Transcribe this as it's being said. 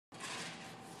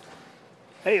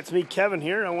Hey, it's me, Kevin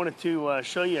here. I wanted to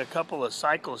show you a couple of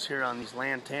cycles here on these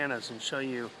lantanas and show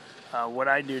you what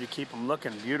I do to keep them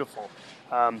looking beautiful.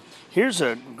 Here's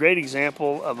a great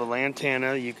example of a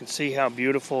lantana. You can see how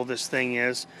beautiful this thing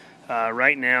is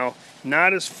right now.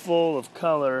 Not as full of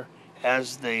color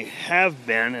as they have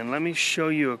been, and let me show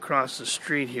you across the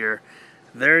street here.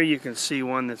 There you can see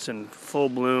one that's in full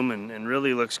bloom and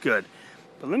really looks good.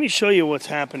 But let me show you what's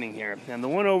happening here. And the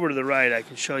one over to the right, I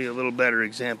can show you a little better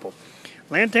example.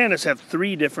 Lantanas have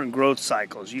three different growth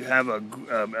cycles. You have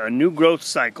a new growth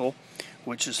cycle,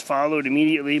 which is followed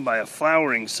immediately by a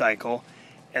flowering cycle.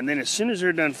 And then as soon as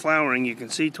they're done flowering, you can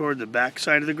see toward the back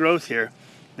side of the growth here,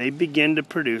 they begin to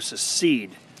produce a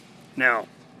seed. Now,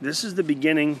 this is the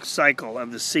beginning cycle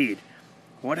of the seed.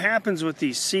 What happens with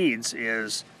these seeds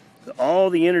is all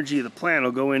the energy of the plant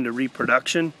will go into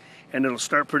reproduction and it'll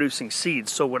start producing seeds.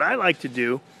 So what I like to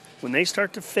do, when they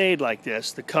start to fade like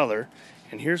this, the color,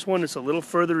 and here's one that's a little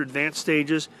further advanced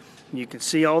stages, and you can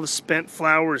see all the spent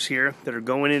flowers here that are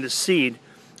going into seed.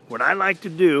 What I like to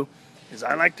do is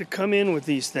I like to come in with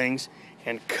these things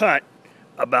and cut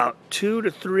about 2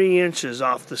 to 3 inches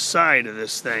off the side of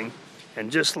this thing.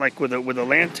 And just like with a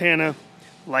lantana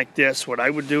like this, what I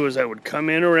would do is I would come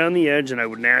in around the edge and I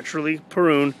would naturally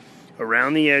prune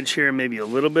around the edge here, maybe a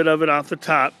little bit of it off the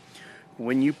top.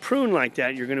 When you prune like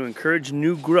that, you're going to encourage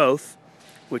new growth,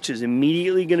 which is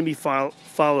immediately going to be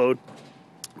followed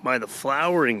by the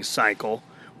flowering cycle,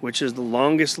 which is the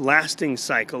longest lasting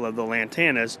cycle of the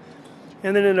lantanas.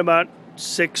 And then in about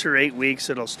 6 or 8 weeks,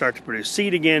 it'll start to produce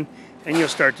seed again, and you'll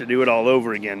start to do it all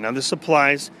over again. Now this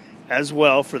applies as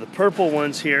well for the purple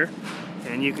ones here.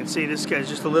 And you can see this guy's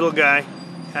just a little guy,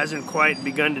 hasn't quite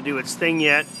begun to do its thing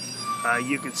yet.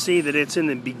 You can see that it's in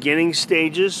the beginning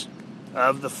stages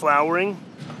of the flowering.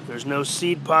 There's no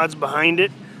seed pods behind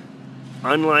it,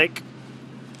 unlike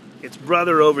its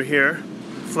brother over here,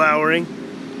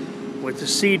 flowering with the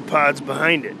seed pods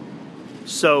behind it.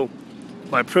 So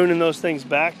by pruning those things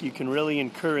back, you can really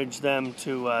encourage them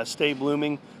to stay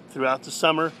blooming throughout the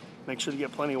summer. Make sure to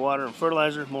get plenty of water and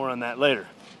fertilizer. More on that later.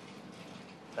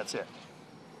 That's it.